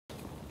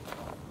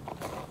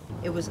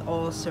It was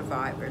all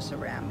survivors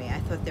around me. I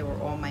thought they were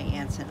all my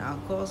aunts and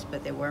uncles,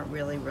 but they weren't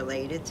really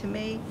related to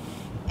me.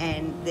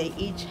 And they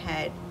each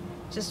had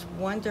just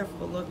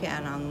wonderful look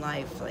out on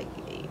life. Like,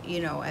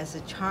 you know, as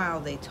a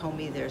child, they told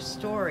me their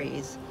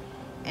stories,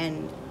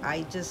 and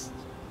I just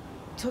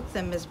took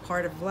them as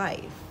part of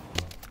life.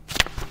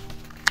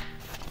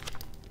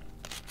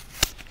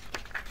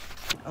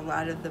 A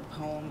lot of the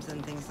poems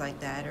and things like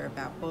that are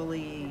about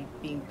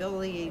being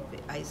bullied,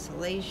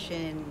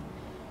 isolation,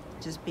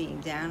 just being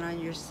down on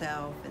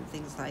yourself and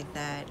things like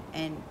that.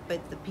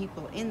 But the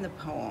people in the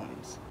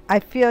poems. I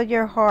feel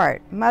your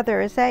heart.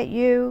 Mother, is that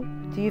you?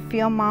 Do you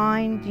feel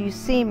mine? Do you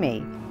see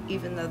me?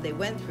 Even though they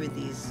went through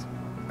these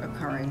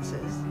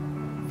occurrences,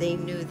 they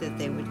knew that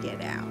they would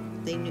get out.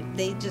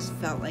 They just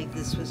felt like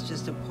this was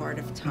just a part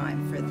of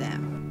time for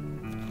them.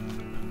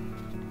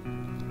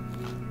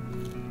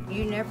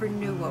 You never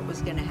knew what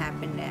was going to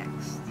happen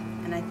next.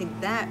 And I think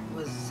that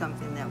was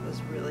something that was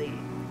really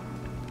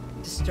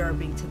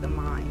disturbing to the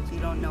mind. You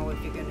don't know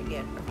if you're going to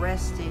get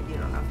arrested, you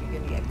don't know if you're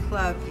going to get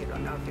clubbed, you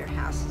don't know if your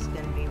house is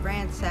going to be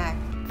ransacked.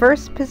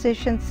 First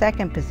position,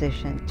 second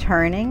position,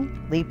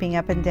 turning, leaping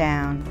up and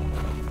down.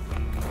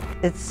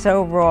 It's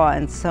so raw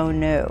and so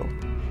new.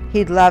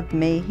 He loved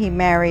me, he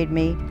married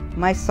me,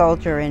 my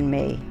soldier in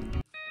me.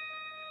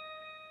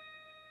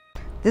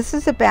 This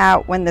is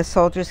about when the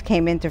soldiers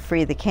came in to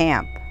free the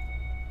camp.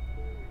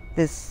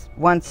 This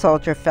one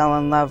soldier fell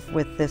in love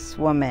with this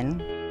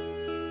woman.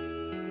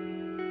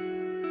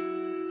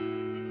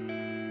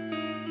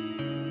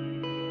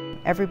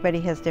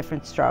 Everybody has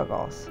different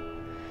struggles.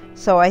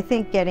 So I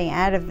think getting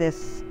out of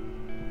this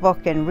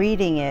book and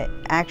reading it,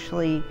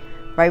 actually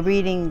by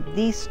reading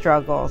these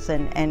struggles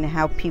and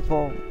how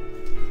people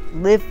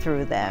live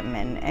through them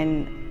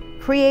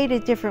and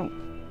created different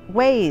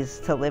ways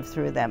to live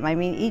through them. I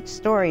mean, each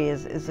story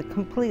is a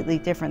completely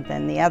different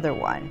than the other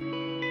one.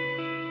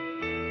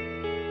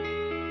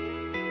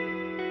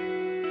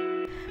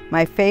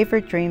 My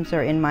favorite dreams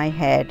are in my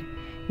head.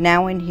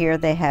 Now and here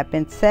they have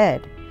been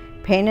said.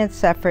 Pain and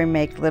suffering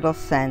make little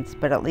sense,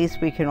 but at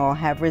least we can all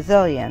have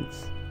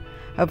resilience.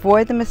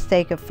 Avoid the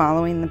mistake of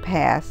following the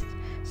past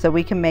so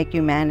we can make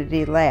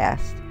humanity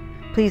last.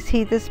 Please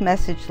heed this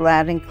message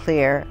loud and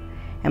clear,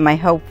 and my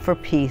hope for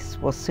peace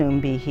will soon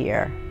be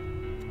here.